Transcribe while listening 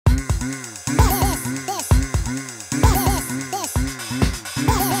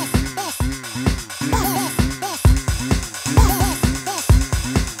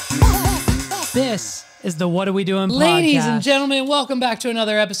the What Are We Doing podcast. Ladies and gentlemen, welcome back to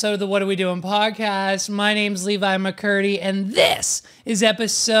another episode of the What Are We Doing podcast. My name's Levi McCurdy, and this is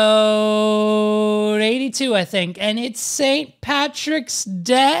episode 82, I think, and it's St. Patrick's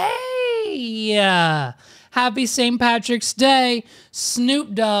Day. Happy St. Patrick's Day.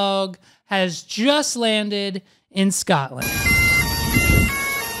 Snoop Dogg has just landed in Scotland.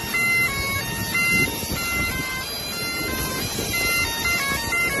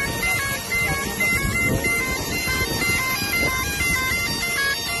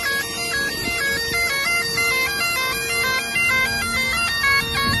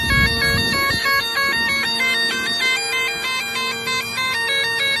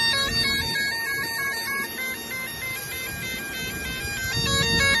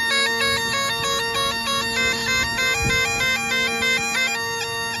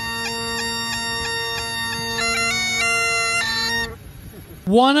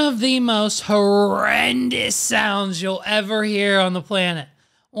 One of the most horrendous sounds you'll ever hear on the planet.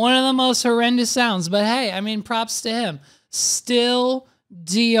 One of the most horrendous sounds. But hey, I mean, props to him. Still,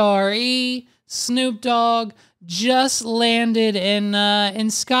 DRE, Snoop Dogg just landed in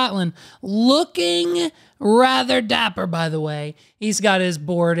Scotland. Looking rather dapper, by the way. He's got his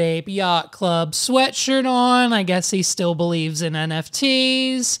Bored Ape Yacht Club sweatshirt on. I guess he still believes in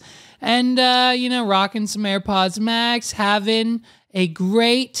NFTs. And, you know, rocking some AirPods Max, having a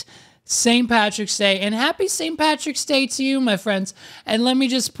great St. Patrick's Day, and happy St. Patrick's Day to you, my friends. And let me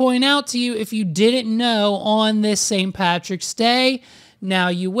just point out to you, if you didn't know, on this St. Patrick's Day, now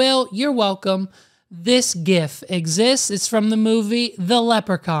you will, you're welcome, this GIF exists. It's from the movie The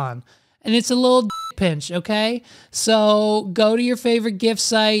Leprechaun, and it's a little pinch, okay? So go to your favorite GIF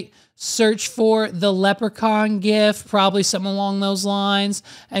site, search for the Leprechaun GIF, probably something along those lines,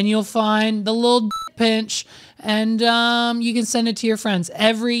 and you'll find the little pinch, and you can send it to your friends.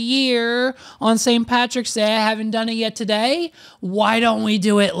 Every year on St. Patrick's Day, I haven't done it yet today. Why don't we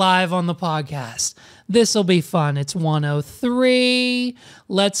do it live on the podcast? This will be fun. It's 103.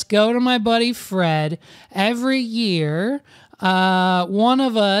 Let's go to my buddy Fred. Every year, one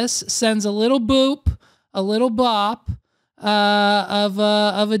of us sends a little boop, a little bop of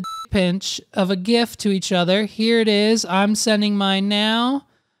a pinch, of a gift to each other. Here it is. I'm sending mine now.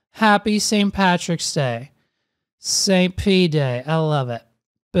 Happy St. Patrick's Day. St. P Day. I love it.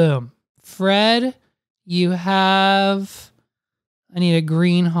 Boom. Fred, you have... I need a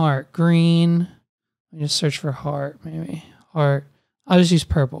green heart. Green. Let me just search for heart, maybe. Heart. I'll just use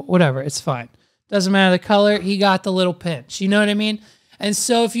purple. Whatever. It's fine. Doesn't matter the color. He got the little pinch. You know what I mean? And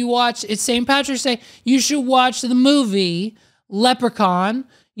so if you watch... It's St. Patrick's Day. You should watch the movie Leprechaun.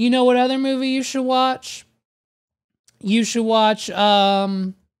 You know what other movie you should watch? You should watch...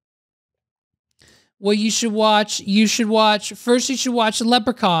 Well, you should watch, first you should watch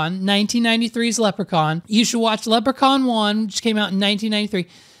Leprechaun, 1993's Leprechaun. You should watch Leprechaun 1, which came out in 1993.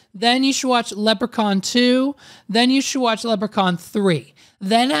 Then you should watch Leprechaun 2. Then you should watch Leprechaun 3.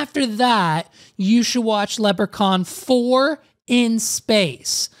 Then after that, you should watch Leprechaun 4 in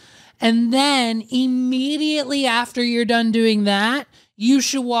space. And then immediately after you're done doing that, you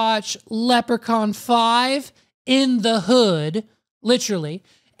should watch Leprechaun 5 in the hood, literally.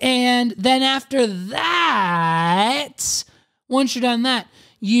 And then after that, once you're done that,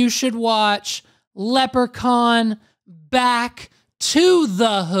 you should watch Leprechaun Back to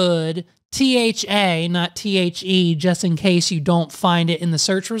the Hood, T-H-A, not T-H-E, just in case you don't find it in the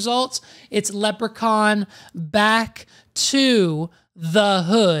search results. It's Leprechaun Back to the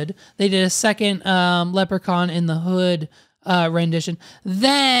Hood. They did a second Leprechaun in the Hood rendition.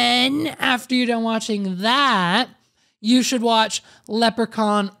 Then, after you're done watching that, you should watch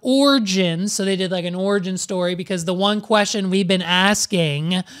Leprechaun Origins. So they did like an origin story, because the one question we've been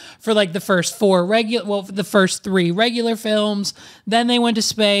asking for like the first the first 3 regular films, then they went to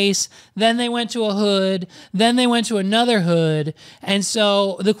space, then they went to a hood, then they went to another hood. And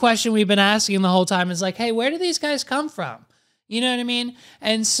so the question we've been asking the whole time is like, hey, where do these guys come from? You know what I mean?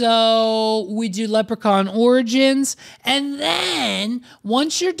 And so we do Leprechaun Origins. And then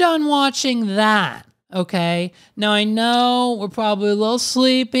once you're done watching that, okay, now I know we're probably a little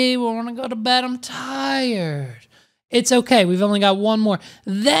sleepy. We want to go to bed. I'm tired. It's okay. We've only got one more.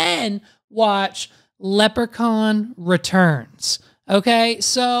 Then watch Leprechaun Returns. Okay,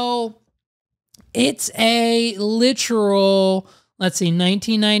 so it's a literal, let's see,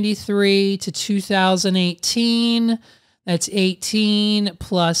 1993 to 2018. That's 18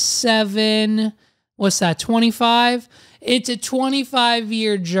 plus 7. What's that, 25? It's a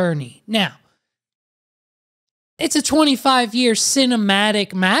 25-year journey. Now, it's a 25-year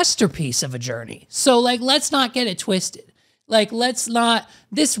cinematic masterpiece of a journey. So, like, let's not get it twisted. Like, let's not,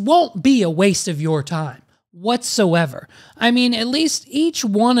 this won't be a waste of your time. whatsoever. I mean, at least each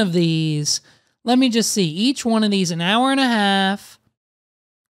one of these, let me just see, each one of these, an hour and a half,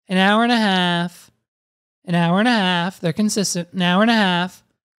 an hour and a half, an hour and a half. They're consistent. An hour and a half,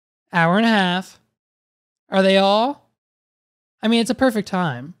 hour and a half. Are they all? I mean, it's a perfect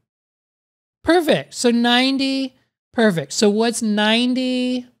time. Perfect. So 90, perfect. So what's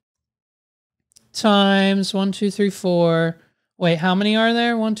 90 times 1, 2, 3, 4? Wait, how many are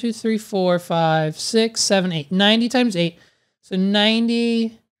there? 1, 2, 3, 4, 5, 6, 7, 8. 90 times 8. So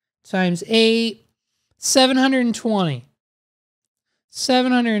 90 times 8, 720.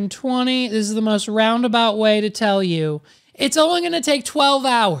 720. This is the most roundabout way to tell you. It's only going to take 12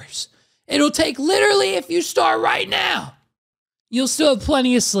 hours. It'll take literally, if you start right now, you'll still have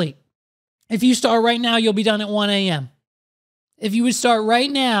plenty of sleep. If you start right now, you'll be done at 1 a.m. If you would start right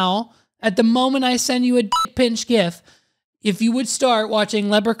now, at the moment I send you a dick pinch gif, if you would start watching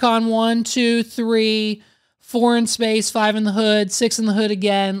Leprechaun 1, 2, 3, 4 in Space, 5 in the Hood, 6 in the Hood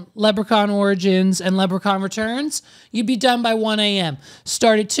again, Leprechaun Origins, and Leprechaun Returns, you'd be done by 1 a.m.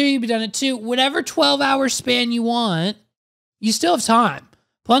 Start at 2, you'd be done at 2. Whatever 12-hour span you want, you still have time.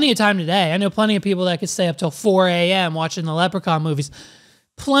 Plenty of time today. I know plenty of people that could stay up till 4 a.m. watching the Leprechaun movies.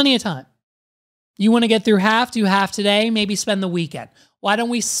 Plenty of time. You want to get through half, do half today, maybe spend the weekend. Why don't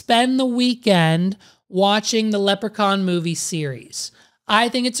we spend the weekend watching the Leprechaun movie series? I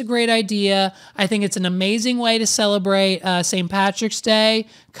think it's a great idea. I think it's an amazing way to celebrate St. Patrick's Day,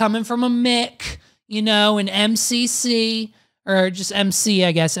 coming from a Mick, you know, an MCC, or just MC,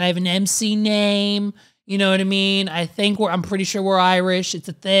 I guess. I have an MC name, you know what I mean? I'm pretty sure we're Irish. It's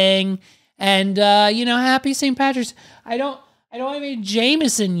a thing. And, you know, happy St. Patrick's. I don't have any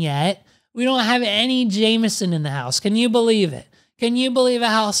Jameson yet. We don't have any Jameson in the house. Can you believe it? Can you believe a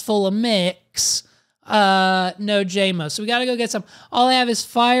house full of mix? No JMO. So we got to go get some. All I have is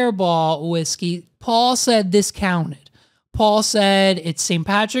Fireball whiskey. Paul said this counted. Paul said it's St.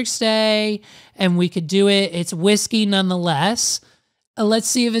 Patrick's Day and we could do it. It's whiskey nonetheless. Let's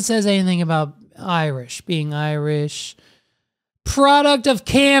see if it says anything about Irish, being Irish. Product of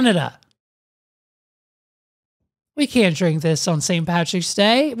Canada. We can't drink this on St. Patrick's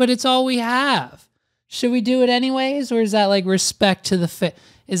Day, but it's all we have. Should we do it anyways? Or is that like respect to the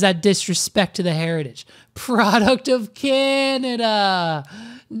is that disrespect to the heritage? Product of Canada.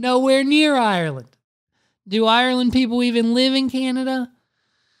 Nowhere near Ireland. Do Ireland people even live in Canada?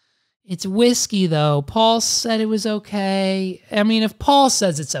 It's whiskey though. Paul said it was okay. I mean, if Paul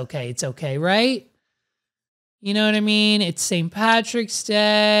says it's okay, right? You know what I mean? It's St. Patrick's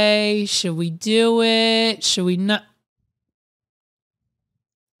Day. Should we do it? Should we not?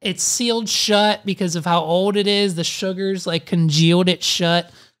 It's sealed shut because of how old it is. The sugars like congealed it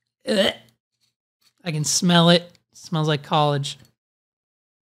shut. Ugh. I can smell it. It smells like college.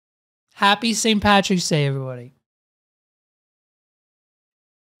 Happy St. Patrick's Day, everybody.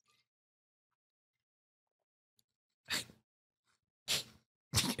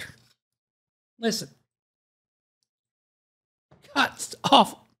 Listen. God, it's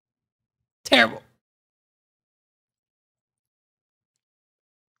awful. Terrible.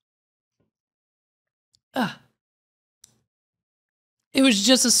 It was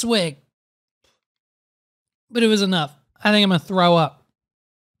just a swig. But it was enough. I think I'm going to throw up.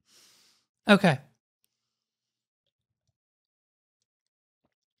 Okay.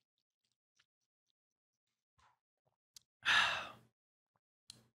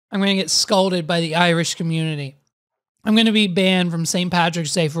 I'm going to get scolded by the Irish community. I'm going to be banned from St.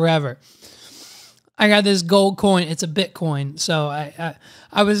 Patrick's Day forever. I got this gold coin. It's a Bitcoin. So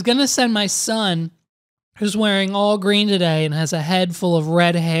I was going to send my son, who's wearing all green today and has a head full of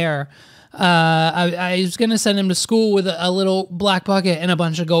red hair. I was going to send him to school with a little black bucket and a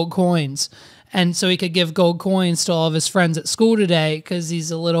bunch of gold coins. And so he could give gold coins to all of his friends at school today because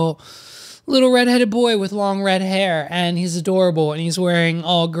he's a little redheaded boy with long red hair. And he's adorable and he's wearing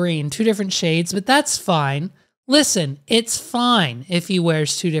all green. 2 different shades, but that's fine. Listen, it's fine if he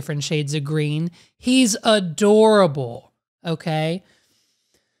wears 2 different shades of green. He's adorable, okay?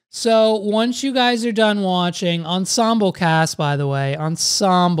 So once you guys are done watching, Ensemble Cast, by the way,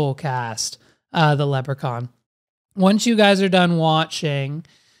 Ensemble Cast, the Leprechaun. Once you guys are done watching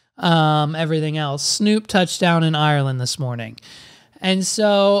everything else, Snoop touched down in Ireland this morning. And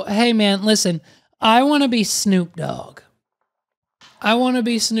so, hey man, listen, I want to be Snoop Dogg. I want to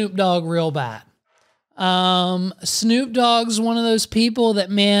be Snoop Dogg real bad. Snoop Dogg's one of those people that,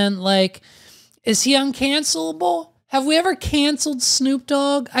 man, like, is he uncancelable? Have we ever canceled Snoop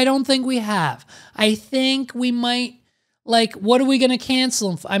Dogg? I don't think we have. I think we might, like, what are we going to cancel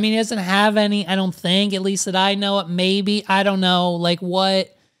him for? I mean, he doesn't have any, I don't think, at least that I know it. Maybe, I don't know, like,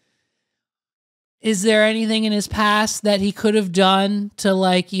 what? Is there anything in his past that he could have done to,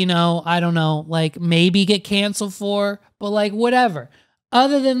 like, you know, I don't know, like maybe get canceled for, but like whatever.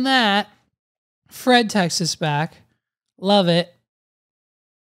 Other than that, Fred texts us back. Love it.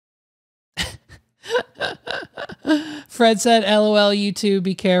 Fred said, "LOL, you two,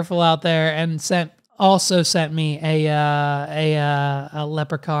 be careful out there," and also sent me a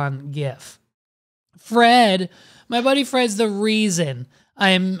leprechaun gif. Fred, my buddy Fred's the reason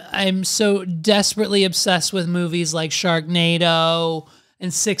I'm so desperately obsessed with movies like Sharknado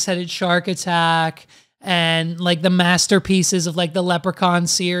and Six-Headed Shark Attack and like the masterpieces of like the Leprechaun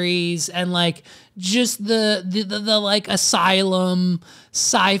series and like just the like Asylum,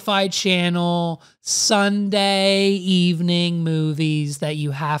 Sci-Fi Channel, Sunday evening movies that you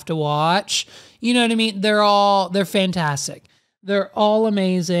have to watch. You know what I mean? They're fantastic. They're all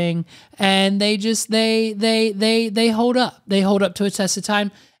amazing, and they hold up. They hold up to a test of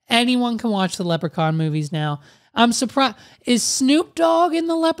time. Anyone can watch the Leprechaun movies now. I'm surprised. Is Snoop Dogg in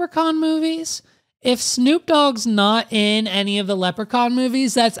the Leprechaun movies? If Snoop Dogg's not in any of the Leprechaun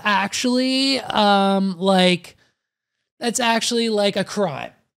movies, that's actually like a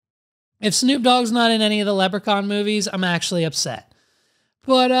crime. If Snoop Dogg's not in any of the Leprechaun movies, I'm actually upset.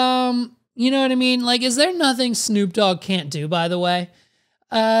 But you know what I mean? Like, is there nothing Snoop Dogg can't do, by the way?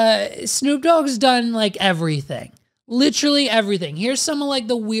 Snoop Dogg's done, like, everything. Literally everything. Here's some of, like,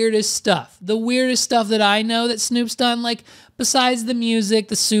 the weirdest stuff. The weirdest stuff that I know that Snoop's done, like, besides the music,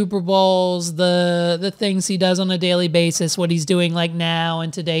 the Super Bowls, the things he does on a daily basis, what he's doing, like, now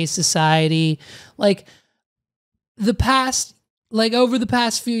in today's society. Like, over the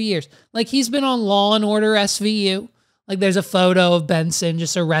past few years. Like, he's been on Law & Order SVU. Like, there's a photo of Benson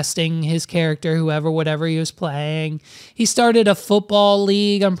just arresting his character, whatever he was playing. He started a football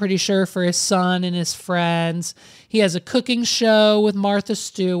league, I'm pretty sure, for his son and his friends. He has a cooking show with Martha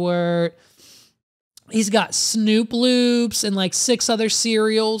Stewart. He's got Snoop Loops and, like, 6 other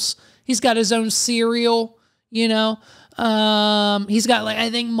cereals. He's got his own cereal, you know. He's got, like, I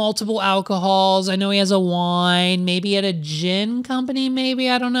think multiple alcohols. I know he has a wine. Maybe he had a gin company, maybe.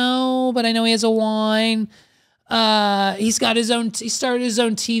 I don't know. But I know he has a wine. He started his own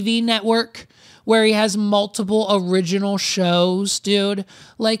TV network where he has multiple original shows, dude.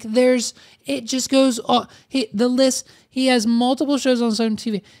 Like, it just goes on. He has multiple shows on his own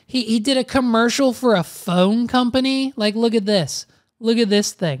TV. He did a commercial for a phone company. Like, look at this. Look at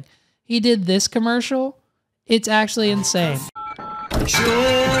this thing. He did this commercial. It's actually insane.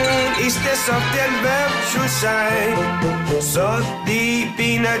 Is this of den websusay så de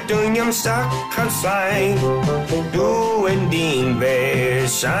biner som sagt kan sig du en din vej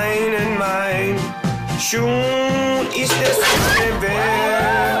shine mig Shun is this of den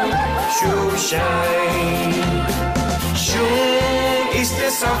websusay Shun is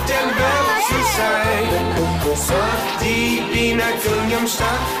this of den websusay så de biner som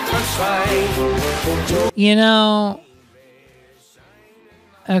sagt kan sig. You know,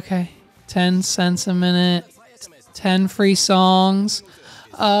 okay, 10 cents a minute, 10 free songs.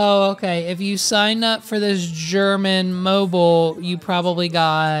 Oh, okay. If you signed up for this German mobile, you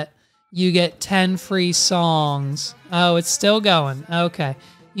get 10 free songs. Oh, it's still going. Okay.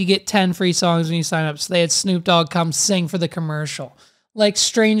 You get 10 free songs when you sign up. So they had Snoop Dogg come sing for the commercial. Like,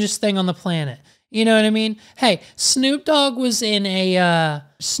 strangest thing on the planet. You know what I mean? Hey, Snoop Dogg was in a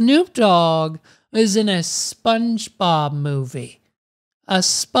SpongeBob movie. A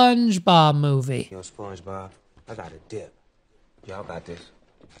SpongeBob movie. Yo, SpongeBob, I got a dip. Y'all got this.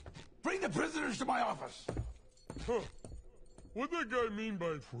 Bring the prisoners to my office. Huh. What that guy mean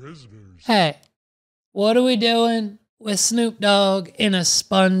by prisoners? Hey, what are we doing with Snoop Dogg in a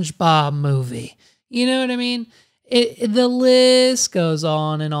SpongeBob movie? You know what I mean? The list goes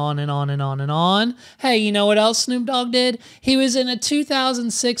on and on and on and on and on. Hey, you know what else Snoop Dogg did? He was in a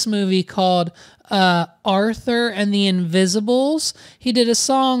 2006 movie called Arthur and the Invisibles. He did a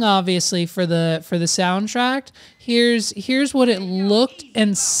song, obviously, for the soundtrack. Here's what it looked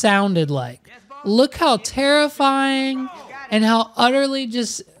and sounded like. Look how terrifying and how utterly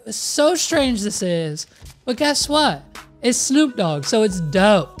just so strange this is. But guess what? It's Snoop Dogg, so it's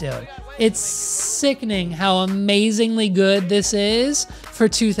dope, dude. It's sickening how amazingly good this is for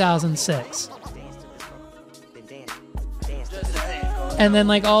 2006. And then,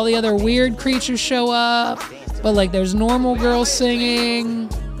 like, all the other weird creatures show up, but, like, there's normal girls singing.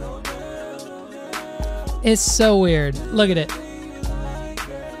 It's so weird. Look at it.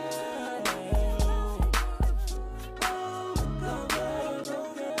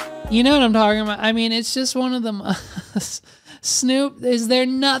 You know what I'm talking about? I mean, it's just one of them. Snoop, is there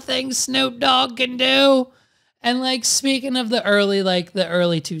nothing Snoop Dogg can do? And, like, speaking of the early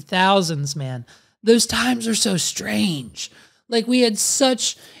 2000s, man, Those times are so strange. Like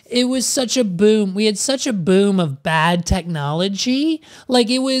it was such a boom. We had such a boom of bad technology. Like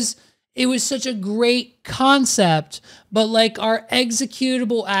it was such a great concept, but like our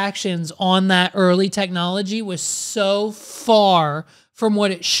executable actions on that early technology was so far from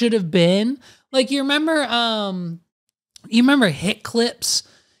what it should have been. Like you remember hit clips?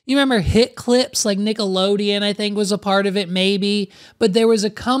 You remember hit clips? Like Nickelodeon, I think, was a part of it, maybe. But there was a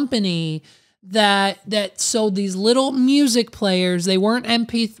company that sold these little music players. They weren't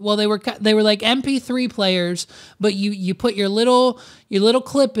they were like MP3 players, but you put your little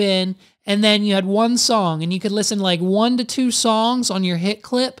clip in, and then you had one song, and you could listen to like 1 to 2 songs on your hit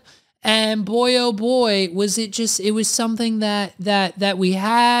clip. And boy, oh boy, it was something that we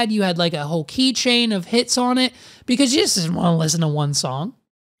had. You had like a whole keychain of hits on it because you just didn't want to listen to one song.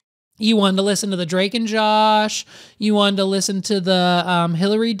 You wanted to listen to the Drake and Josh. You wanted to listen to the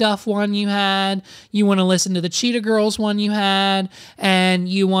Hillary Duff one you had. You want to listen to the Cheetah Girls one you had. And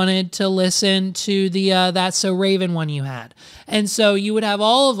you wanted to listen to the That's So Raven one you had. And so you would have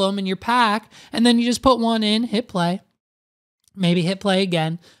all of them in your pack, and then you just put one in, hit play, maybe hit play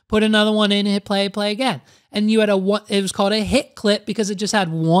again, put another one in, hit play, play again. And you had it was called a hit clip because it just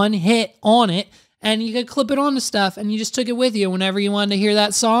had one hit on it. And you could clip it onto stuff, and you just took it with you. Whenever you wanted to hear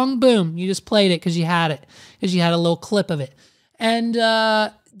that song, boom, you just played it because you had it, because you had a little clip of it. And,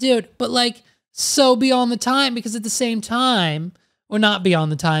 dude, but like, so beyond the time, because at the same time, or not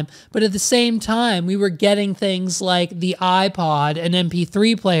beyond the time, but at the same time, we were getting things like the iPod and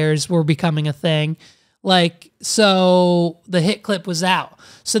MP3 players were becoming a thing. Like, so the hit clip was out.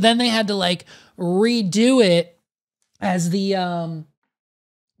 So then they had to like redo it as the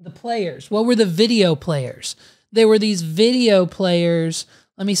players. What were the video players? There were these video players.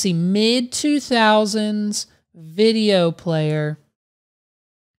 Let me see. Mid-2000s video player.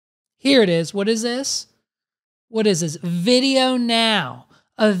 Here it is. What is this? What is this? Video Now.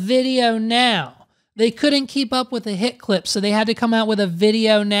 A Video Now. They couldn't keep up with the hit clip, so they had to come out with a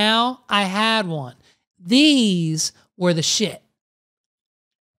Video Now. I had one. These were the shit.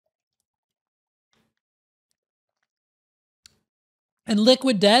 And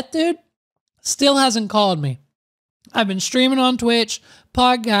Liquid Death, dude, still hasn't called me. I've been streaming on Twitch,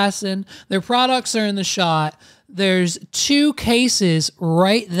 podcasting. Their products are in the shot. There's 2 cases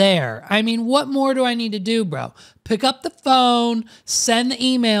right there. I mean, what more do I need to do, bro? Pick up the phone, send the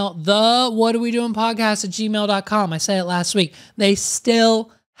email, whatarewedoingpodcast@gmail.com. I said it last week. They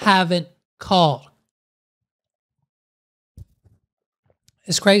still haven't called.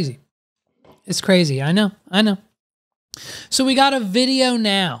 It's crazy. It's crazy. I know. So we got a Video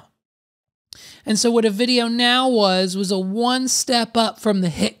Now. And so what a Video Now was a one step up from the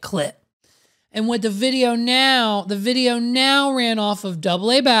hit clip. And with the Video Now ran off of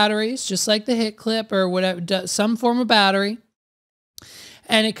AA batteries, just like the hit clip or whatever, some form of battery.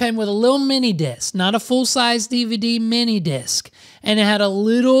 And it came with a little mini disc, not a full-size DVD mini disc. And it had a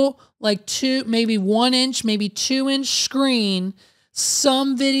little, like maybe 1 inch, maybe 2-inch screen.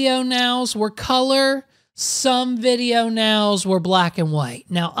 Some Video Nows were color. Some Video Nows were black and white.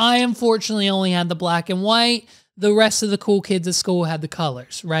 Now, I unfortunately only had the black and white. The rest of the cool kids at school had the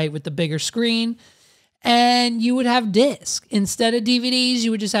colors, right, with the bigger screen. And you would have discs. Instead of DVDs, you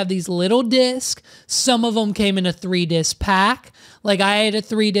would just have these little discs. Some of them came in a 3-disc pack. Like I had a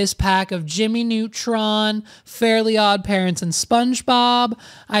 3-disc pack of Jimmy Neutron, Fairly Odd Parents, and SpongeBob.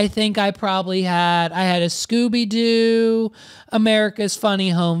 I think I had a Scooby-Doo, America's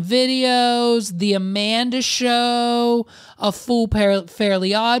Funny Home Videos, The Amanda Show, a full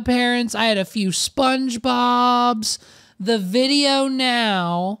Fairly Odd Parents. I had a few SpongeBobs. The Video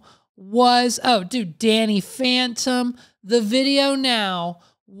Now was, oh, dude, Danny Phantom. The Video Now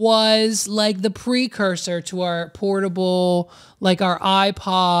was like the precursor to our portable, like our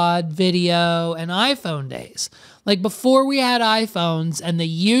iPod video and iPhone days. Like before we had iPhones and the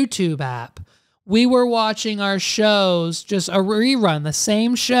YouTube app, we were watching our shows, just a rerun, the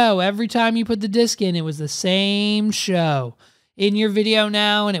same show. Every time you put the disc in, it was the same show in your Video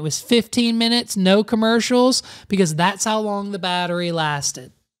Now, and it was 15 minutes, no commercials, because that's how long the battery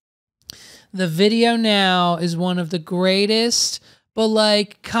lasted. The Video Now is one of the greatest, but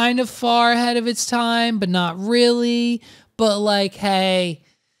like kind of far ahead of its time, but not really. But like, hey,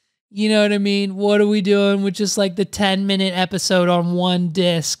 you know what I mean? What are we doing with just like the 10-minute episode on one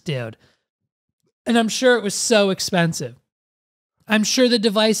disc, dude? And I'm sure it was so expensive. I'm sure the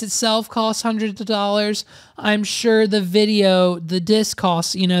device itself costs hundreds of dollars. I'm sure the disc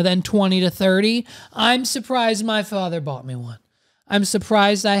costs, then 20 to 30. I'm surprised my father bought me one. I'm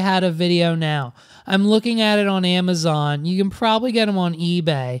surprised I had a Video Now. I'm looking at it on Amazon. You can probably get them on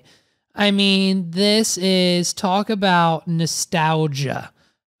eBay. I mean, this is talk about nostalgia.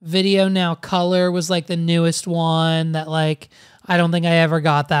 Video Now Color was like the newest one that like, I don't think I ever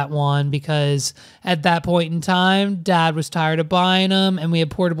got that one because at that point in time, Dad was tired of buying them and we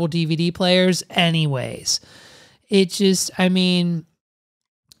had portable DVD players anyways. It just, I mean,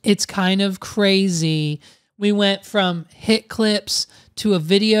 it's kind of crazy. We went from hit clips to a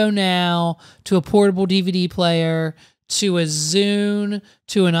Video Now to a portable DVD player to a Zune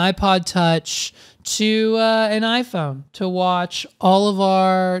to an iPod Touch to an iPhone to watch all of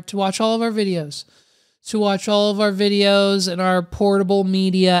our videos. To watch all of our videos and our portable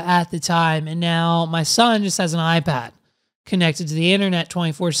media at the time. And now my son just has an iPad connected to the internet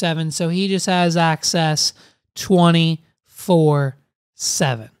 24/7. So he just has access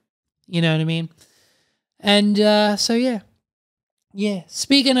 24/7. You know what I mean? And so yeah. Yeah.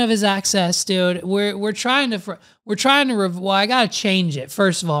 Speaking of his access, dude, we're trying to well, I gotta change it.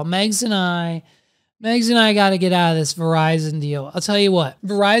 First of all, Megs and I gotta get out of this Verizon deal. I'll tell you what,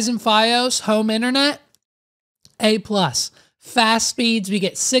 Verizon Fios home internet, A+. Fast speeds, we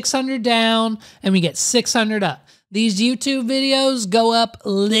get 600 down and we get 600 up. These YouTube videos go up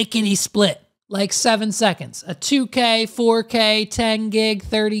lickety split, like 7 seconds. A 2K, 4K, 10 gig,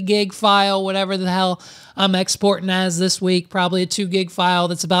 30 gig file, whatever the hell I'm exporting as this week. Probably a 2 gig file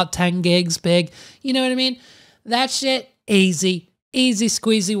that's about 10 gigs big. You know what I mean? That shit, easy. Easy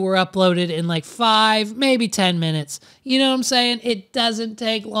squeezy, we're uploaded in like 5, maybe 10 minutes. You know what I'm saying? It doesn't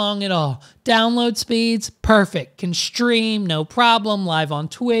take long at all. Download speeds, perfect. Can stream, no problem. Live on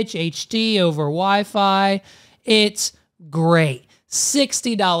Twitch, HD, over Wi-Fi. It's great.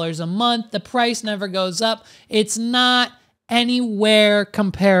 $60 a month. The price never goes up. It's not anywhere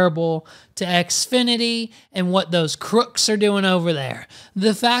comparable to Xfinity and what those crooks are doing over there.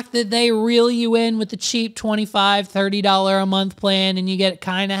 The fact that they reel you in with the cheap $25, $30 a month plan and you get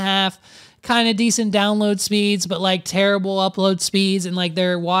kind of decent download speeds, but like terrible upload speeds, and like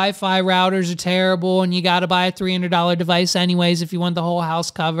their Wi-Fi routers are terrible and you got to buy a $300 device anyways if you want the whole house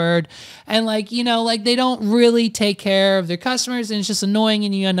covered. And like, you know, like they don't really take care of their customers and it's just annoying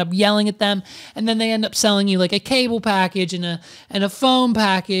and you end up yelling at them, and then they end up selling you like a cable package and a phone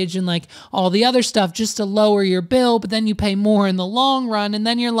package and like all the other stuff just to lower your bill, but then you pay more in the long run and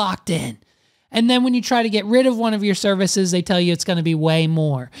then you're locked in. And then when you try to get rid of one of your services, they tell you it's going to be way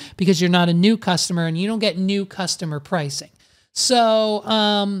more because you're not a new customer and you don't get new customer pricing.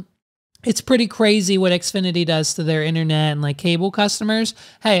 So it's pretty crazy what Xfinity does to their internet and like cable customers.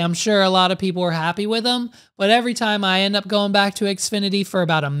 Hey, I'm sure a lot of people are happy with them, but every time I end up going back to Xfinity for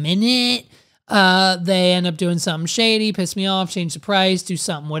about a minute, they end up doing something shady, piss me off, change the price, do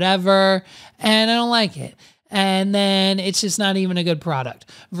something, whatever, and I don't like it. And then it's just not even a good product.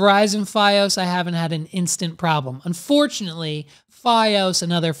 Verizon Fios, I haven't had an instant problem. Unfortunately, Fios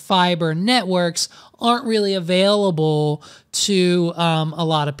and other fiber networks aren't really available to a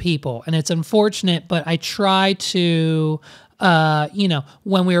lot of people. And it's unfortunate, but I try to, you know,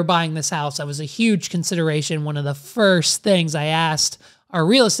 when we were buying this house, that was a huge consideration. One of the first things I asked our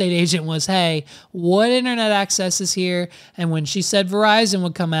real estate agent was, hey, what internet access is here? And when she said Verizon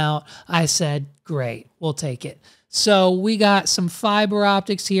would come out, I said, great, we'll take it. So we got some fiber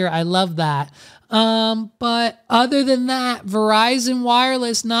optics here. I love that. But other than that, Verizon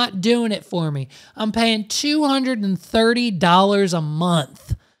Wireless not doing it for me. I'm paying $230 a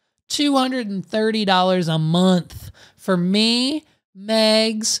month. $230 a month for me,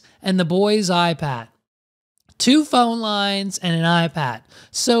 Megs, and the boys' iPad. 2 phone lines and an iPad.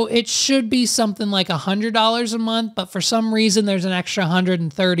 So it should be something like $100 a month, but for some reason there's an extra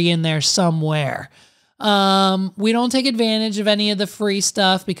 $130 in there somewhere. We don't take advantage of any of the free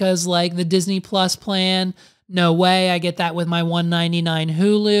stuff because like the Disney Plus plan, no way. I get that with my $199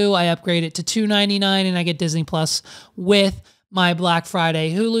 Hulu. I upgrade it to $299 and I get Disney Plus with my Black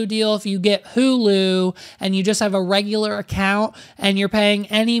Friday Hulu deal. If you get Hulu and you just have a regular account and you're paying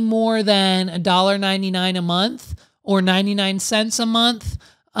any more than $1.99 a month or 99 cents a month,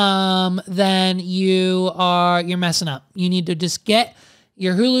 then you're messing up. You need to just get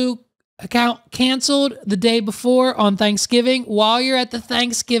your Hulu account canceled the day before on Thanksgiving. While you're at the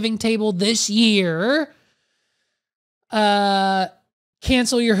Thanksgiving table this year,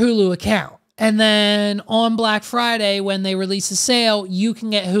 cancel your Hulu account. And then on Black Friday, when they release a sale, you can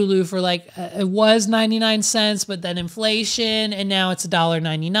get Hulu for like, it was 99 cents, but then inflation, and now it's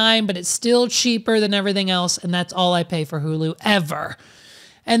 $1.99, but it's still cheaper than everything else, and that's all I pay for Hulu ever.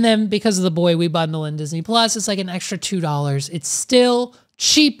 And then because of the boy, we bundle in Disney Plus, it's like an extra $2. It's still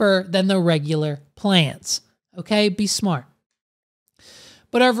cheaper than the regular plans. Okay, be smart.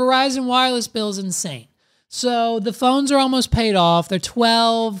 But our Verizon Wireless bill is insane. So the phones are almost paid off. They're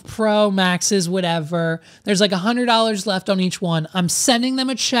 12 Pro Maxes, whatever. There's like $100 left on each one. I'm sending them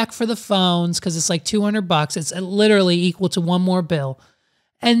a check for the phones because it's like $200. It's literally equal to one more bill.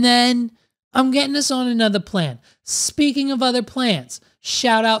 And then I'm getting us on another plan. Speaking of other plans,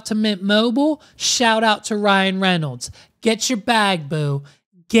 shout out to Mint Mobile. Shout out to Ryan Reynolds. Get your bag, boo.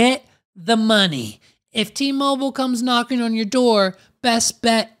 Get the money. If T-Mobile comes knocking on your door, best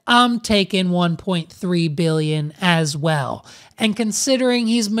bet I'm taking $1.3 billion as well. And considering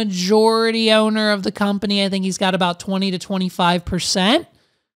he's majority owner of the company, I think he's got about 20 to 25%.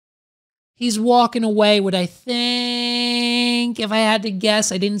 He's walking away with, I think, if I had to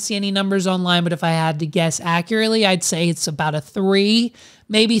guess, I didn't see any numbers online, but if I had to guess accurately, I'd say it's about a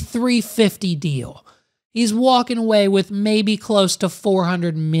maybe 350 deal. He's walking away with maybe close to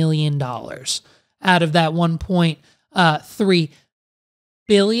 $400 million out of that 1.3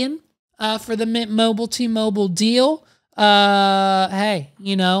 billion for the Mint Mobile T-Mobile deal. Hey,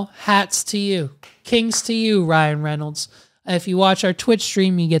 you know, hats to you. Kings to you, Ryan Reynolds. If you watch our Twitch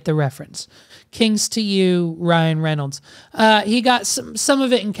stream, you get the reference. Kings to you, Ryan Reynolds. He got some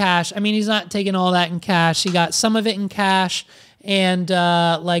of it in cash. I mean, he's not taking all that in cash. He got some of it in cash and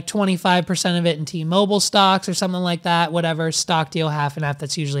like 25% of it in T-Mobile stocks or something like that. Whatever, stock deal, half and half.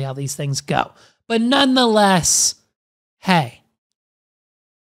 That's usually how these things go. But nonetheless, hey,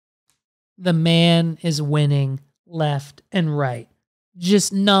 the man is winning left and right.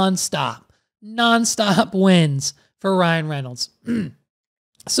 Just nonstop wins for Ryan Reynolds.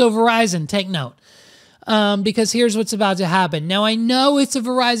 So Verizon, take note. Because here's what's about to happen. Now, I know it's a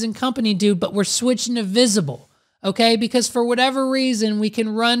Verizon company, dude, but we're switching to Visible. Okay, because for whatever reason, we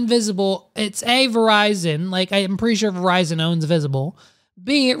can run Visible. It's A, Verizon. Like, I'm pretty sure Verizon owns Visible.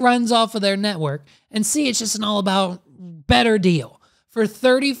 B, it runs off of their network. And C, it's just an all-about better deal. For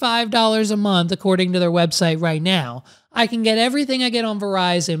 $35 a month, according to their website right now, I can get everything I get on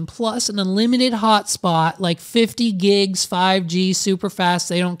Verizon plus an unlimited hotspot, like 50 gigs, 5G, super fast.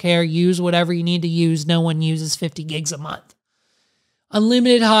 They don't care. Use whatever you need to use. No one uses 50 gigs a month.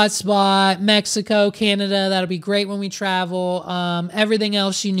 Unlimited hotspot, Mexico, Canada. That'll be great when we travel. Everything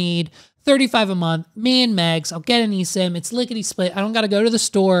else you need. $35 a month, me and Megs. I'll get an eSIM. It's lickety split. I don't got to go to the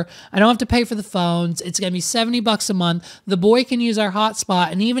store. I don't have to pay for the phones. It's going to be $70 a month. The boy can use our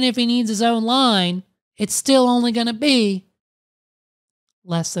hotspot. And even if he needs his own line, it's still only going to be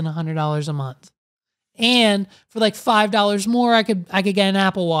less than $100 a month. And for like $5 more, I could get an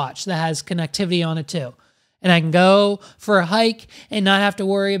Apple Watch that has connectivity on it too. And I can go for a hike and not have to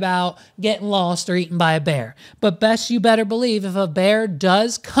worry about getting lost or eaten by a bear. But best you better believe if a bear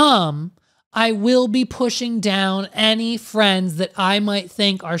does come, I will be pushing down any friends that I might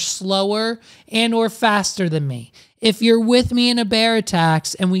think are slower and or faster than me. If you're with me in a bear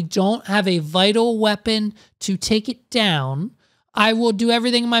attacks and we don't have a vital weapon to take it down, I will do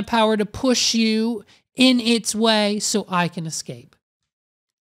everything in my power to push you in its way so I can escape.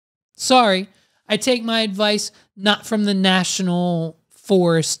 Sorry. I take my advice not from the National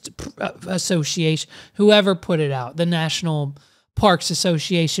Forest Association, whoever put it out, the National Parks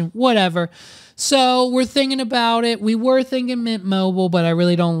Association, whatever. So we're thinking about it. We were thinking Mint Mobile, but I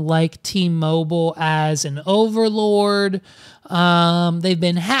really don't like T-Mobile as an overlord. They've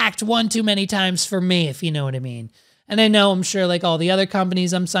been hacked one too many times for me, if you know what I mean. And I know, I'm sure, like all the other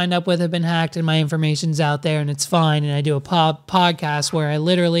companies I'm signed up with have been hacked and my information's out there and it's fine. And I do a podcast where I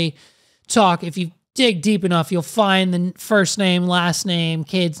literally talk. If you dig deep enough, you'll find the first name, last name,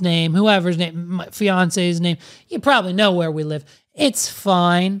 kid's name, whoever's name, my fiance's name. You probably know where we live. It's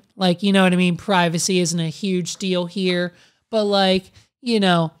fine. Like, you know what I mean? Privacy isn't a huge deal here, but like, you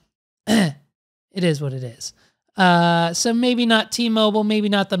know, it is what it is. So maybe not T-Mobile, maybe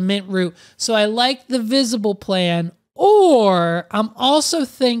not the Mint route. So I like the Visible plan, or I'm also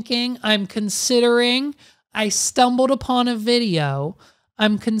thinking, I stumbled upon a video.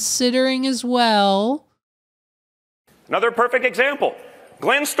 I'm considering as well. Another perfect example.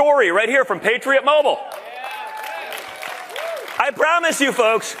 Glenn Story right here from Patriot Mobile. I promise you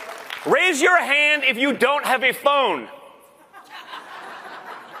folks, raise your hand if you don't have a phone.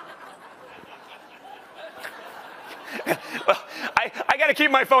 Well, I got to keep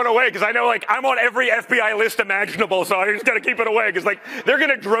my phone away because I know, like, I'm on every FBI list imaginable, so I just got to keep it away because, like, they're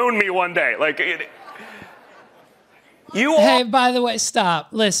going to drone me one day. Like, Hey, by the way, stop.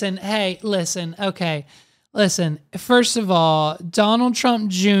 Listen. Hey, listen. Okay. Listen. First of all, Donald Trump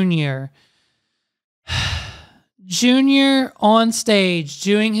Jr. on stage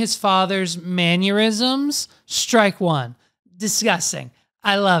doing his father's mannerisms, strike one. Disgusting.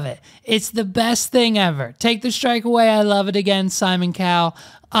 I love it. It's the best thing ever. Take the strike away. I love it again, Simon Cowell.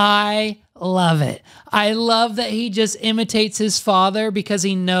 I Love it. I love that he just imitates his father because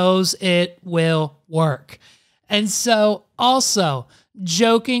he knows it will work. And so also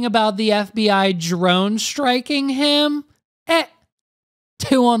joking about the FBI drone striking him,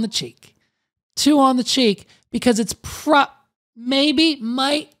 2 on the cheek. 2 on the cheek because it's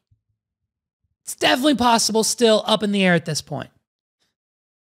it's definitely possible, still up in the air at this point.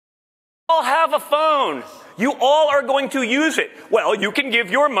 All have a phone. You all are going to use it. Well, you can give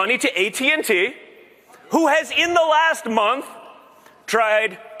your money to AT&T, who has in the last month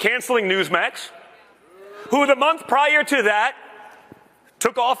tried canceling Newsmax, who the month prior to that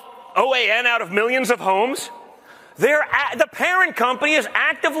took off OAN out of millions of homes. The parent company is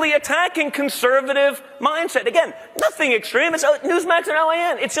actively attacking conservative mindset. Again, nothing extreme. It's Newsmax and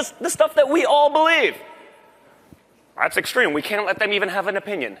OAN. It's just the stuff that we all believe. That's extreme. We can't let them even have an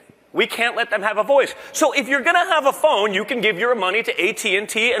opinion. We can't let them have a voice. So if you're going to have a phone, you can give your money to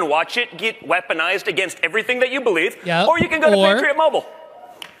AT&T and watch it get weaponized against everything that you believe. Yep. Or you can go to Patriot Mobile.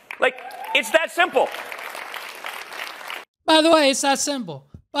 Like, it's that simple. By the way, it's that simple.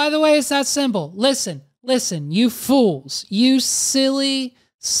 Listen, you fools. You silly,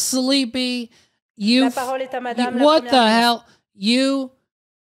 sleepy, what the hell?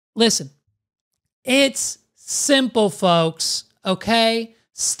 Listen. It's simple, folks, okay?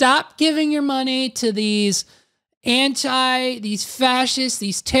 Stop giving your money to these fascists,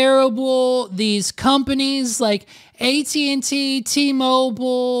 these terrible, these companies like AT&T,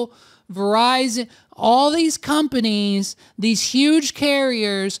 T-Mobile, Verizon, all these companies, these huge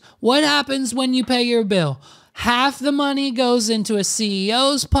carriers. What happens when you pay your bill? Half the money goes into a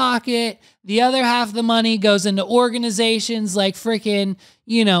CEO's pocket. The other half of the money goes into organizations like freaking,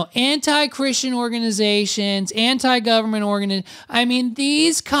 anti-Christian organizations, anti-government organizations. I mean,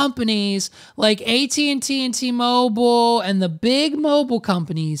 these companies like AT&T and T-Mobile and the big mobile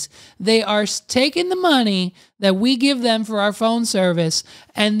companies, they are taking the money that we give them for our phone service,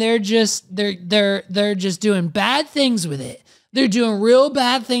 and they're just doing bad things with it. They're doing real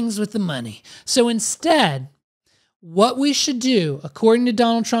bad things with the money. So instead, what we should do, according to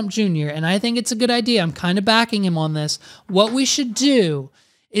Donald Trump Jr., and I think it's a good idea, I'm kind of backing him on this, what we should do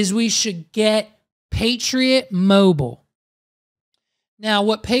is we should get Patriot Mobile. Now,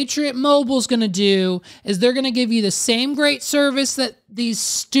 what Patriot Mobile is going to do is they're going to give you the same great service that these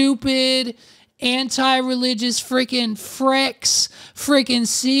stupid, anti-religious freaking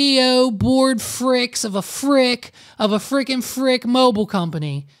CEO board fricks of a freaking frick mobile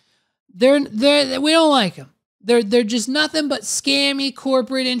company. We don't like them. They're just nothing but scammy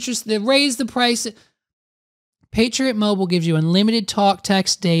corporate interests. They raise the price. Patriot Mobile gives you unlimited talk,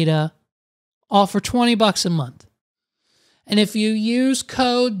 text, data, all for $20 a month. And if you use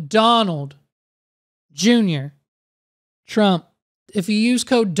code Donald Jr. Trump, if you use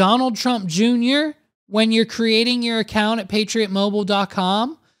code Donald Trump Jr. when you're creating your account at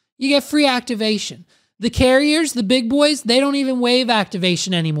patriotmobile.com, you get free activation. The carriers, the big boys, they don't even waive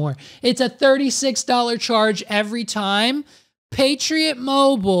activation anymore. It's a $36 charge every time. Patriot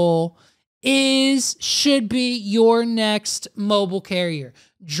Mobile should be your next mobile carrier.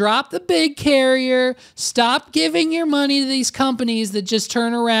 Drop the big carrier. Stop giving your money to these companies that just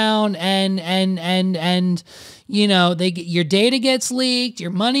turn around and your data gets leaked, your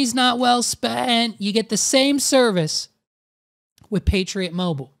money's not well spent. You get the same service with Patriot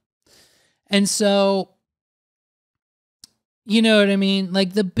Mobile. And so, you know what I mean?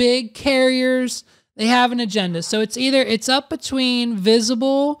 Like the big carriers, they have an agenda. So it's up between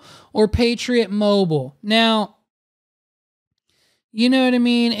Visible or Patriot Mobile. Now, you know what I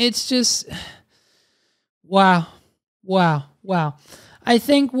mean? It's just, wow. I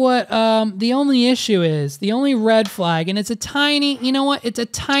think what the only issue is, the only red flag, and it's a tiny, you know what? It's a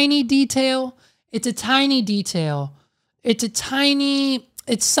tiny detail.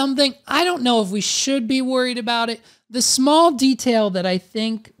 It's something, I don't know if we should be worried about it. The small detail that I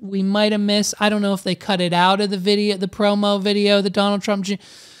think we might have missed, I don't know if they cut it out of the video, the promo video that Donald Trump,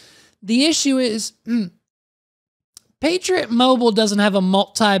 the issue is, Patriot Mobile doesn't have a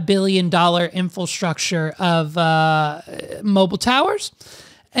multi-billion-dollar infrastructure of mobile towers.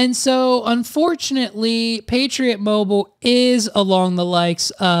 And so, unfortunately, Patriot Mobile is along the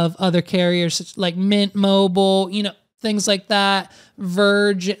likes of other carriers like Mint Mobile, things like that,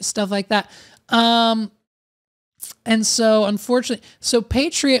 Verge, stuff like that. And so, unfortunately,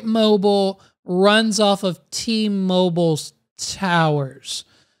 Patriot Mobile runs off of T-Mobile's towers.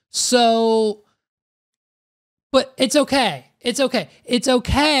 So, but it's okay. It's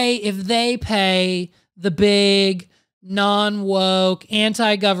okay if they pay the big, non-woke,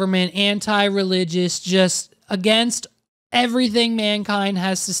 anti-government, anti-religious, just against everything mankind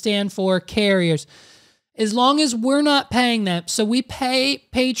has to stand for, carriers. As long as we're not paying them, so we pay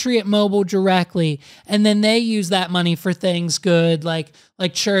Patriot Mobile directly, and then they use that money for things good, like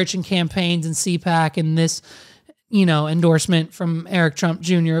church and campaigns and CPAC and this, endorsement from Eric Trump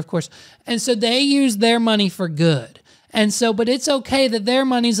Jr., of course. And so they use their money for good. And so, but it's okay that their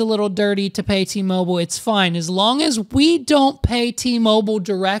money's a little dirty to pay T-Mobile. It's fine. As long as we don't pay T-Mobile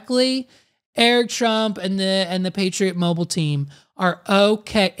directly, Eric Trump and the Patriot Mobile team are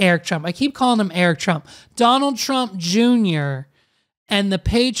okay. Eric Trump. I keep calling him Eric Trump. Donald Trump Jr. and the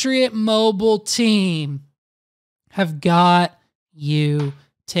Patriot Mobile team have got you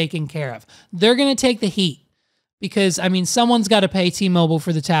taken care of. They're going to take the heat because, someone's got to pay T-Mobile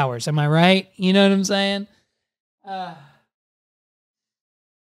for the towers. Am I right? You know what I'm saying?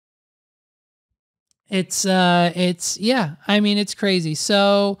 It's crazy.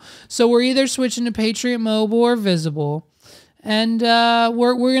 So we're either switching to Patriot Mobile or Visible, and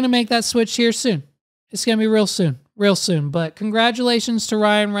we're going to make that switch here soon. It's going to be real soon. But congratulations to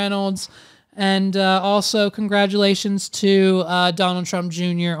Ryan Reynolds, and also congratulations to Donald Trump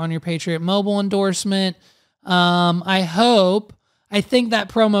Jr. on your Patriot Mobile endorsement. I think that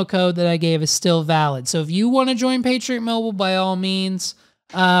promo code that I gave is still valid. So if you want to join Patriot Mobile, by all means.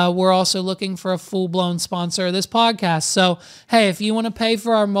 We're also looking for a full-blown sponsor of this podcast. So, hey, if you want to pay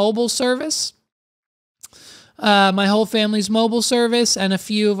for our mobile service, my whole family's mobile service, and a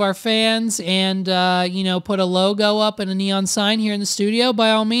few of our fans, and, put a logo up and a neon sign here in the studio,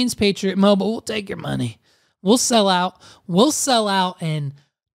 by all means, Patriot Mobile, we'll take your money. We'll sell out. We'll sell out in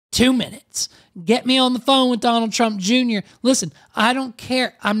 2 minutes. Get me on the phone with Donald Trump Jr. Listen, I don't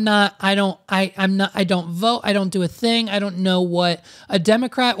care. I don't vote. I don't do a thing. I don't know what a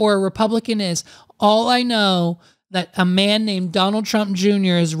Democrat or a Republican is. All I know that a man named Donald Trump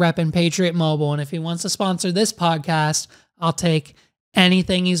Jr. is repping Patriot Mobile. And if he wants to sponsor this podcast, I'll take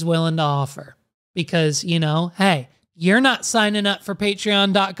anything he's willing to offer. Because, hey, you're not signing up for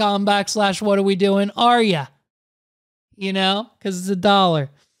patreon.com/what are we doing, are ya? Because it's $1.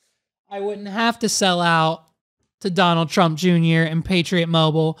 I wouldn't have to sell out to Donald Trump Jr. and Patriot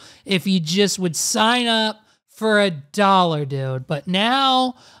Mobile if you just would sign up for $1, dude. But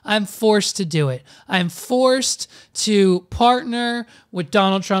now I'm forced to do it. I'm forced to partner with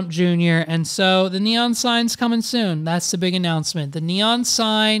Donald Trump Jr. And so the neon sign's coming soon. That's the big announcement. The neon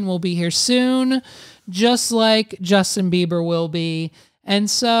sign will be here soon, just like Justin Bieber will be. And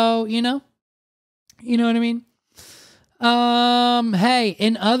so, you know what I mean? Hey,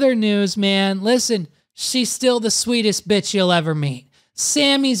 in other news, man, listen, she's still the sweetest bitch you'll ever meet.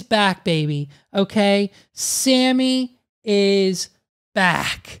 Sammi's back, baby. Okay? Sammi is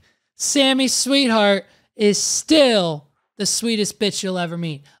back. Sammy's sweetheart is still the sweetest bitch you'll ever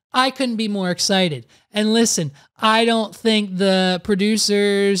meet. I couldn't be more excited. And listen, I don't think the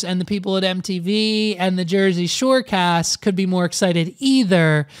producers and the people at MTV and the Jersey Shore cast could be more excited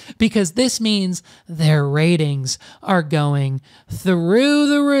either, because this means their ratings are going through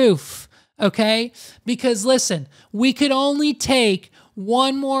the roof, okay? Because listen, we could only take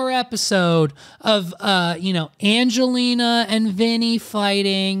one more episode of, Angelina and Vinny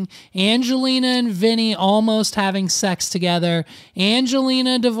fighting, Angelina and Vinny almost having sex together,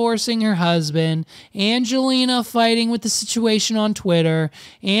 Angelina divorcing her husband, Angelina fighting with the situation on Twitter,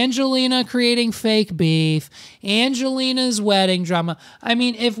 Angelina creating fake beef, Angelina's wedding drama. I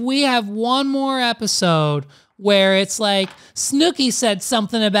mean, if we have one more episode where it's like, Snooki said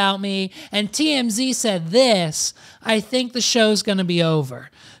something about me and TMZ said this, I think the show's going to be over.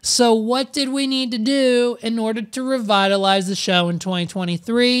 So what did we need to do in order to revitalize the show in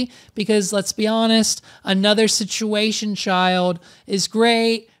 2023? Because let's be honest, Another Situation Child is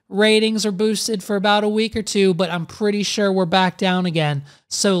great. Ratings are boosted for about a week or two, but I'm pretty sure we're back down again.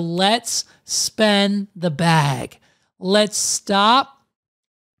 So let's spend the bag. Let's stop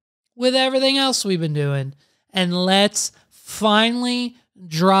with everything else we've been doing. And let's finally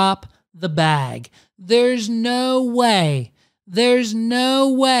drop the bag. There's no way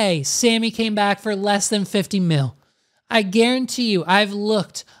Sammi came back for less than 50 mil. I guarantee you, I've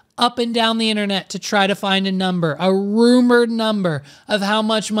looked up and down the internet to try to find a number, a rumored number of how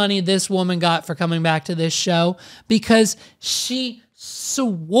much money this woman got for coming back to this show, because she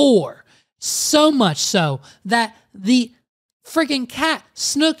swore so much so that the freaking cat,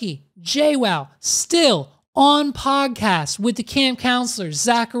 Snooki, JWoww, still on podcast with the camp counselors,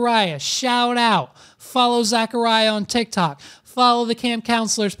 Zachariah, shout out. Follow Zachariah on TikTok. Follow the camp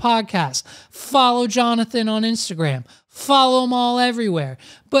counselors podcast. Follow Jonathan on Instagram. Follow them all everywhere.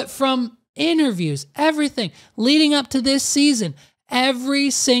 But from interviews, everything leading up to this season, Every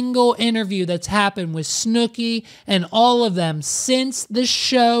single interview that's happened with Snooki and all of them since the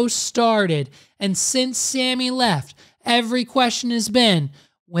show started and since Sammi left, every question has been,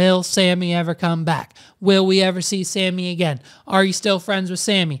 will Sammi ever come back? Will we ever see Sammi again? Are you still friends with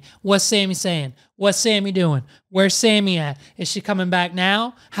Sammi? What's Sammi saying? What's Sammi doing? Where's Sammi at? Is she coming back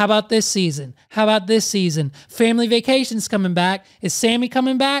now? How about this season? How about this season? Family Vacation's coming back. Is Sammi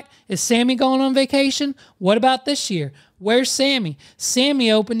coming back? Is Sammi going on vacation? What about this year? Where's Sammi?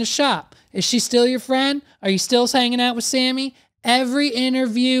 Sammi opened a shop. Is she still your friend? Are you still hanging out with Sammi? Every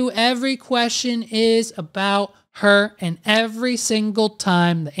interview, every question is about her, and every single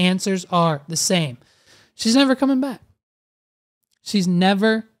time the answers are the same. She's never coming back. She's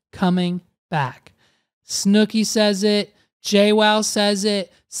never coming back. Snooki says it. JWoww says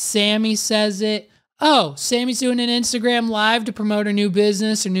it. Sammi says it. Oh, Sammy's doing an Instagram live to promote her new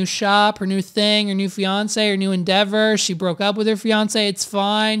business, her new shop, her new thing, her new fiance, her new endeavor. She broke up with her fiance. It's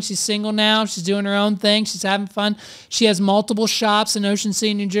fine. She's single now. She's doing her own thing. She's having fun. She has multiple shops in Ocean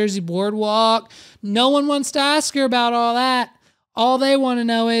City, New Jersey Boardwalk. No one wants to ask her about all that. All they want to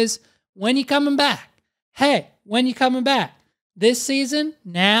know is, when you coming back? Hey, when you coming back? This season?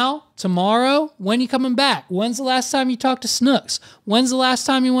 Now? Tomorrow? When you coming back? When's the last time you talked to Snooks? When's the last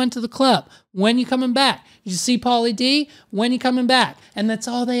time you went to the club? When you coming back? Did you see Pauly D? When you coming back? And that's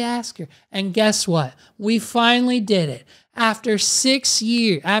all they ask her. And guess what? We finally did it. After 6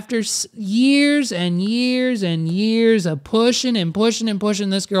 years, after years and years and years of pushing and pushing and pushing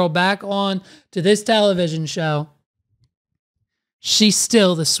this girl back on to this television show, she's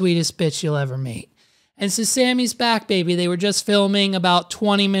still the sweetest bitch you'll ever meet. And so Sammy's back, baby. They were just filming about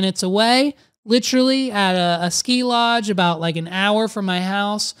 20 minutes away, literally at a ski lodge about like an hour from my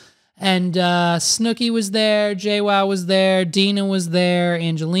house. And Snooki was there, JWoww was there, Dina was there,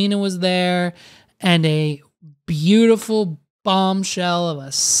 Angelina was there, and a beautiful bombshell of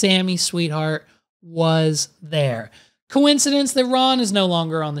a Sammi sweetheart was there. Coincidence that Ron is no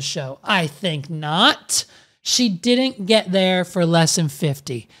longer on the show? I think not. She didn't get there for less than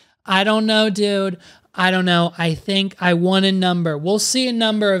 50. I don't know, dude. I don't know. I think I want a number. We'll see a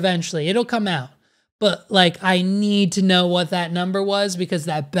number eventually. It'll come out. But, like, I need to know what that number was because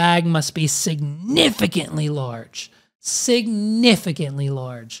that bag must be significantly large. Significantly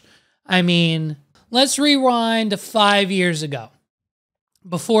large. I mean, let's rewind to 5 years ago.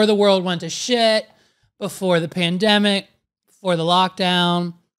 Before the world went to shit, before the pandemic, before the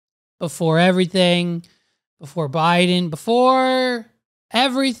lockdown, before everything, before Biden, before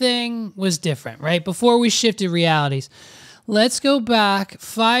everything was different, right? Before we shifted realities. Let's go back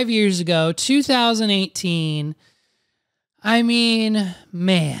 5 years ago, 2018. I mean,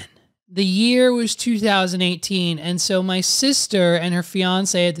 man, the year was 2018. And so my sister and her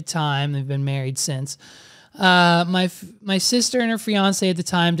fiance at the time, they've been married since, my sister and her fiance at the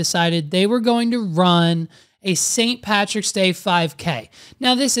time decided they were going to run a St. Patrick's Day 5K.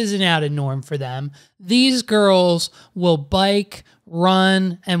 Now, this isn't out of norm for them. These girls will bike,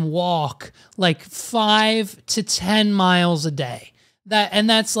 run, and walk like 5 to 10 miles a day.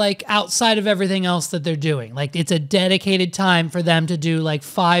 That's like outside of everything else that they're doing. Like, it's a dedicated time for them to do like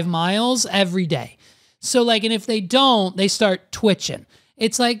 5 miles every day. So like, and if they don't, they start twitching.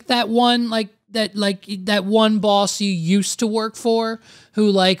 It's like that one, that one boss you used to work for who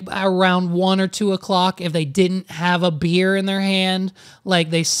like around 1 or 2 o'clock, if they didn't have a beer in their hand, like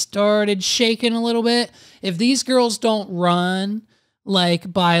they started shaking a little bit. If these girls don't run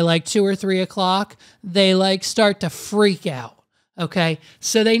like by like 2 or 3 o'clock, they like start to freak out. Okay.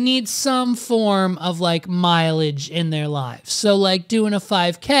 So they need some form of like mileage in their lives. So like doing a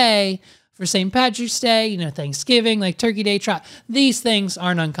 5K for St. Patrick's Day, you know, Thanksgiving, like Turkey Day trot, these things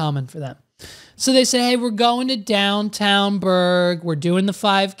aren't uncommon for them. So they said, hey, we're going to downtown Berg. We're doing the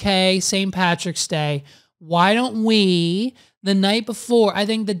 5K, St. Patrick's Day. Why don't we, the night before, I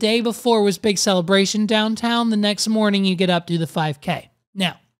think the day before was big celebration downtown. The next morning you get up, do the 5K.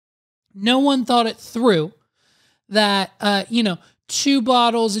 Now, no one thought it through that, 2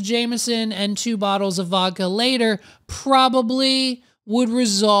 bottles of Jameson and 2 bottles of vodka later probably would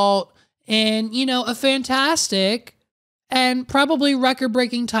result in, a fantastic and probably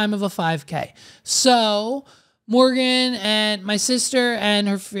record-breaking time of a 5K. So Morgan and my sister and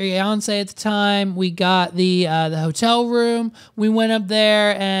her fiance at the time, we got the hotel room. We went up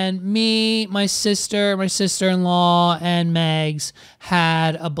there, and me, my sister, my sister-in-law, and Megs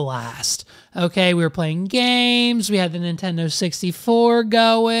had a blast. Okay, we were playing games. We had the Nintendo 64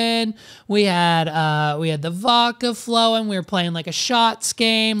 going. We had the vodka flowing. We were playing like a shots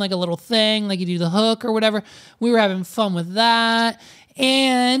game, like a little thing, like you do the hook or whatever. We were having fun with that.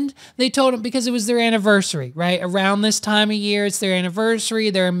 And they told them because it was their anniversary, right? Around this time of year, it's their anniversary.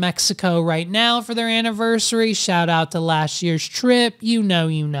 They're in Mexico right now for their anniversary. Shout out to last year's trip. You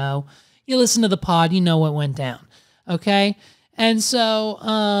know. You listen to the pod, you know what went down. Okay? And so,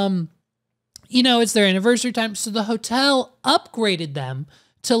 it's their anniversary time. So the hotel upgraded them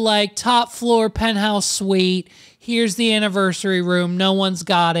to like top floor penthouse suite. Here's the anniversary room. No one's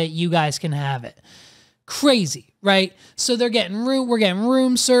got it. You guys can have it. Crazy, right? So we're getting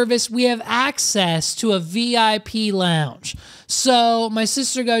room service. We have access to a VIP lounge. So my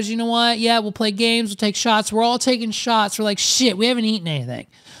sister goes, you know what? Yeah, we'll play games. We'll take shots. We're all taking shots. We're like, shit, we haven't eaten anything.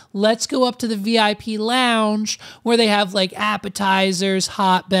 Let's go up to the VIP lounge where they have like appetizers,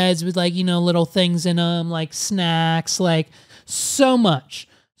 hot beds with like, little things in them, like snacks, like so much.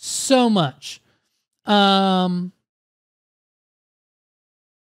 Like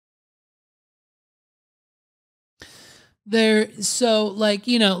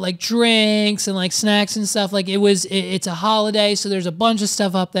drinks and like snacks and stuff. Like it's a holiday, so there's a bunch of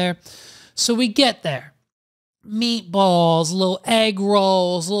stuff up there. So we get there. Meatballs, little egg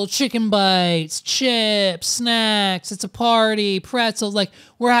rolls, little chicken bites, chips, snacks. It's a party, pretzels. Like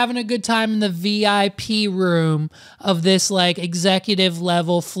we're having a good time in the VIP room of this like executive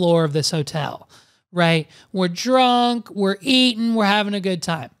level floor of this hotel, right? We're drunk, we're eating, we're having a good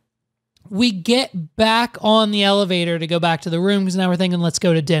time. We get back on the elevator to go back to the room because now we're thinking, let's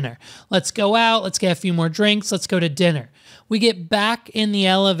go to dinner. Let's go out. Let's get a few more drinks. Let's go to dinner. We get back in the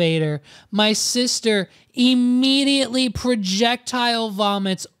elevator. My sister immediately projectile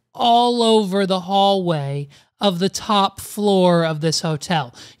vomits all over the hallway of the top floor of this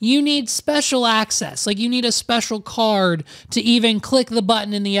hotel. You need special access. Like you need a special card to even click the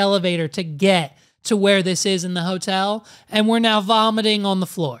button in the elevator to get to where this is in the hotel. And we're now vomiting on the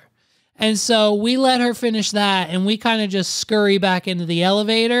floor. And so we let her finish that and we kind of just scurry back into the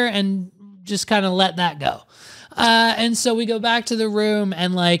elevator and just kind of let that go. And so we go back to the room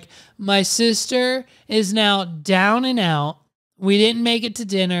and like my sister is now down and out. We didn't make it to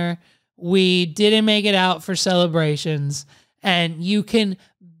dinner. We didn't make it out for celebrations. And you can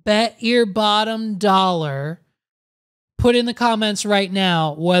bet your bottom dollar, put in the comments right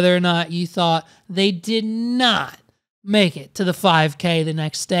now whether or not you thought they did not make it to the 5K the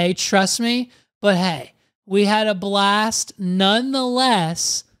next day. Trust me. But hey, we had a blast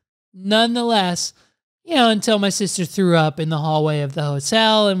nonetheless, until my sister threw up in the hallway of the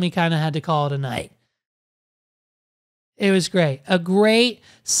hotel and we kind of had to call it a night. It was great. A great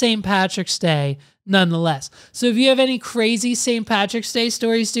St. Patrick's Day nonetheless. So if you have any crazy St. Patrick's Day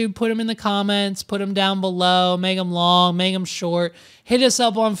stories, dude, put them in the comments, put them down below, make them long, make them short. Hit us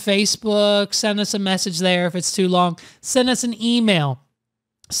up on Facebook, send us a message there if it's too long. Send us an email.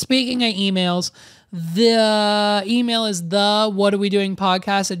 Speaking of emails, the email is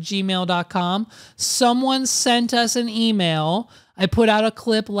thewhatarewedoingpodcast@gmail.com. Someone sent us an email. I put out a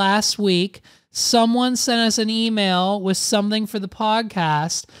clip last week. Someone sent us an email with something for the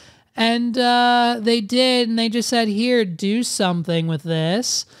podcast. And they did, and they just said, here, do something with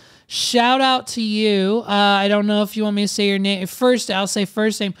this. Shout out to you. I don't know if you want me to say your name. First, I'll say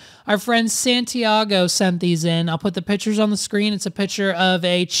first name. Our friend Santiago sent these in. I'll put the pictures on the screen. It's a picture of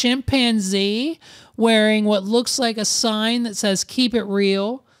a chimpanzee wearing what looks like a sign that says, keep it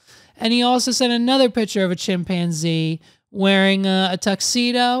real. And he also sent another picture of a chimpanzee wearing a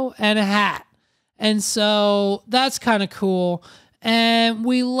tuxedo and a hat. And so that's kind of cool. And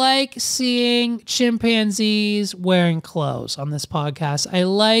we like seeing chimpanzees wearing clothes on this podcast. I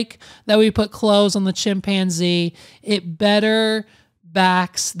like that we put clothes on the chimpanzee. It better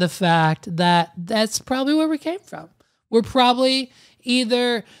backs the fact that that's probably where we came from. We're probably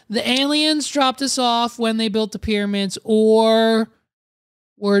either the aliens dropped us off when they built the pyramids, or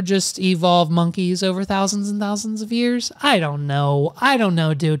we're just evolved monkeys over thousands and thousands of years. I don't know,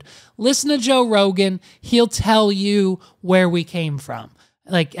 dude. Listen to Joe Rogan. He'll tell you where we came from.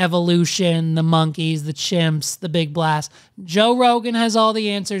 Like evolution, the monkeys, the chimps, the big blast. Joe Rogan has all the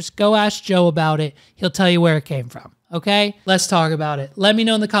answers. Go ask Joe about it. He'll tell you where it came from. Okay? Let's talk about it. Let me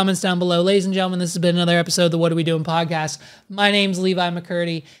know in the comments down below. Ladies and gentlemen, this has been another episode of the What Are We Doing podcast. My name's Levi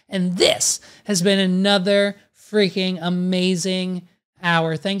McCurdy, and this has been another freaking amazing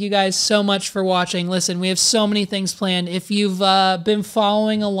hour. Thank you guys so much for watching. Listen, we have so many things planned. If you've been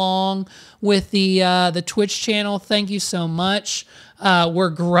following along with the Twitch channel, thank you so much.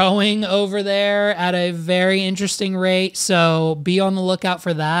 We're growing over there at a very interesting rate, so be on the lookout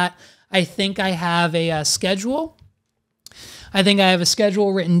for that. I think I have a schedule. I think I have a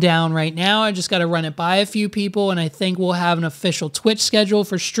schedule written down right now. I just got to run it by a few people, and I think we'll have an official Twitch schedule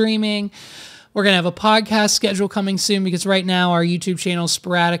for streaming. We're going to have a podcast schedule coming soon because right now our YouTube channel is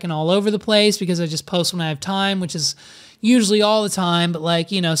sporadic and all over the place because I just post when I have time, which is usually all the time. But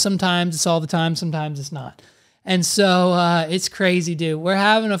like, you know, sometimes it's all the time, sometimes it's not. And so it's crazy, dude. We're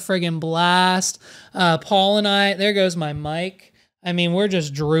having a friggin' blast. Paul and I, there goes my mic. I mean, we're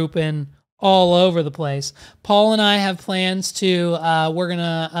just drooping all over the place. Paul and I have plans to, we're going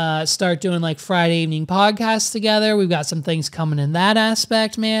to start doing like Friday evening podcasts together. We've got some things coming in that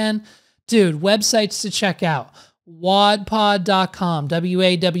aspect, man. Dude, websites to check out. wadpod.com,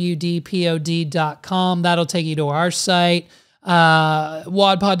 WAWDPOD.com. That'll take you to our site.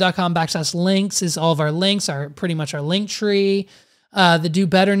 wadpod.com/links is all of our links, pretty much our link tree. The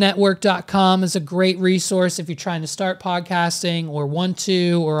dobetternetwork.com is a great resource if you're trying to start podcasting or want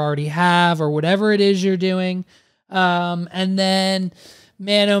to or already have or whatever it is you're doing. And then,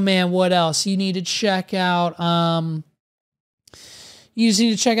 man, oh man, what else? You need to check out, you just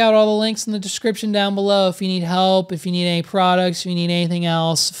need to check out all the links in the description down below. If you need help, if you need any products, if you need anything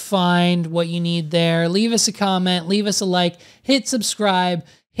else, find what you need there. Leave us a comment, leave us a like, hit subscribe,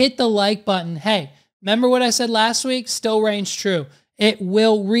 hit the like button. Hey, remember what I said last week? Still reigns true. It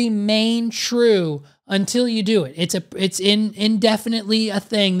will remain true until you do it. It's indefinitely a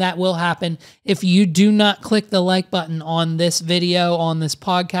thing that will happen if you do not click the like button on this video, on this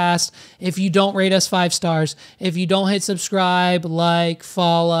podcast, if you don't rate us 5 stars, if you don't hit subscribe, like,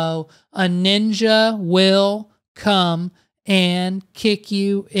 follow, a ninja will come and kick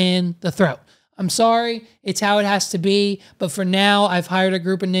you in the throat. I'm sorry, it's how it has to be, but for now, I've hired a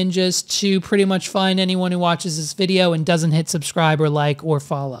group of ninjas to pretty much find anyone who watches this video and doesn't hit subscribe or like or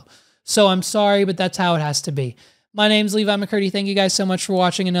follow. So I'm sorry, but that's how it has to be. My name's Levi McCurdy. Thank you guys so much for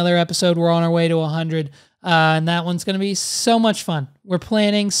watching another episode. We're on our way to 100, and that one's going to be so much fun. We're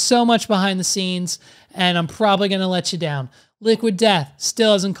planning so much behind the scenes, and I'm probably going to let you down. Liquid Death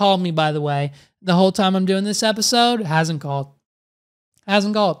still hasn't called me, by the way. The whole time I'm doing this episode, hasn't called.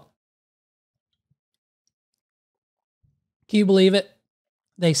 Hasn't called. Can you believe it?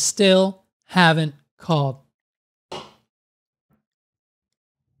 They still haven't called.